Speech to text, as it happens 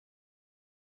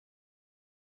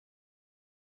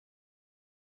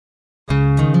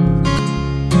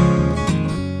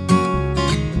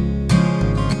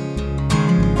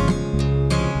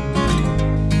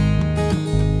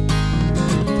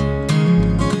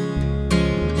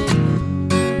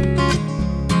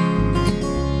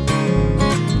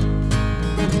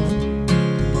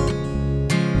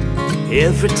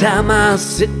Every time I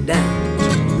sit down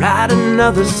to write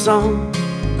another song,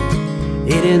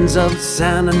 it ends up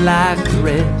sounding like the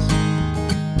rest.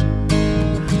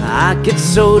 I get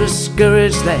so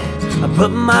discouraged that I put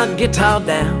my guitar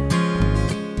down,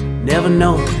 never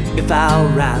know if I'll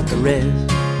write the rest.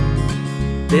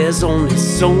 There's only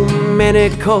so many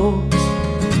chords,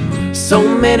 so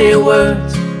many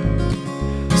words,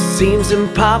 seems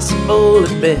impossible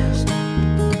at best.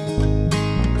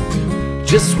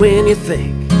 Just when you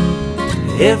think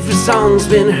every song's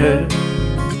been heard,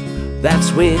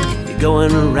 that's when you go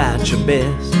and write your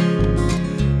best.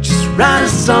 Just write a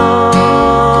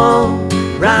song,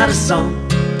 write a song.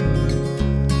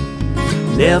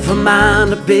 Never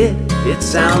mind a bit, it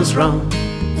sounds wrong.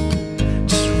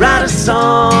 Just write a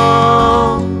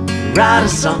song, write a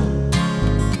song.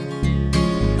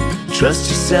 Trust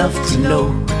yourself to know,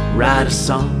 write a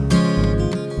song.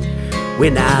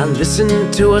 When I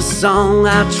listen to a song,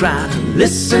 I try to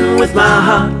listen with my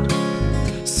heart,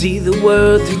 see the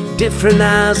word through different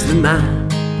eyes than mine,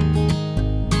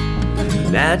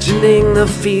 imagining the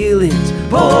feelings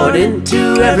poured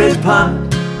into every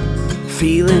part,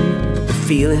 feeling the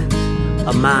feelings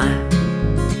of mine.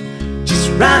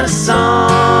 Just write a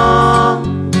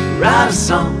song, write a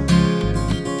song.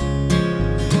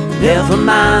 Never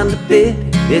mind a bit,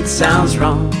 it sounds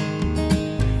wrong.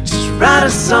 Write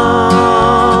a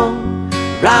song,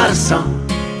 write a song.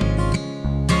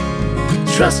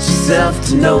 Trust yourself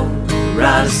to know,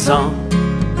 write a song.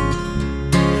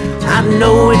 I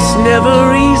know it's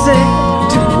never easy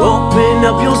to open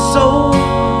up your soul,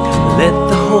 let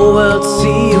the whole world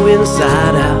see you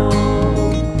inside out.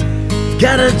 You've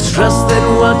gotta trust that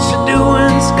what you're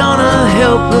doing's gonna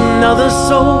help another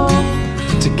soul.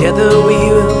 Together we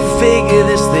will figure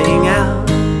this thing out.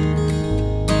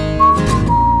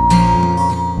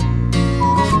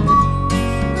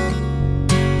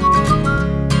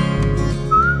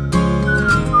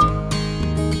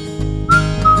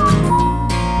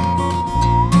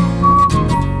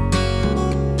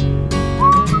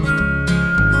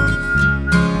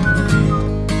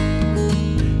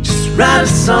 Write a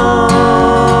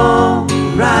song,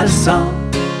 write a song.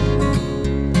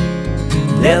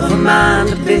 Never mind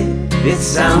a bit, it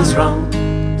sounds wrong.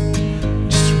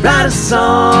 Just write a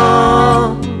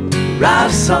song, write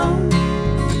a song.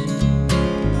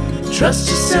 Trust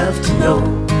yourself to know,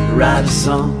 write a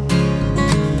song.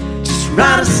 Just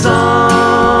write a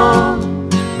song,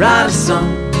 write a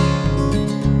song.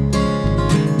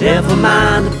 Never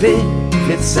mind a bit if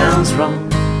it sounds wrong.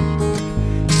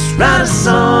 Write a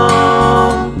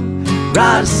song,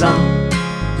 write a song.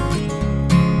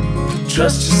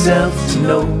 Trust yourself to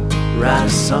know, write a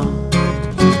song.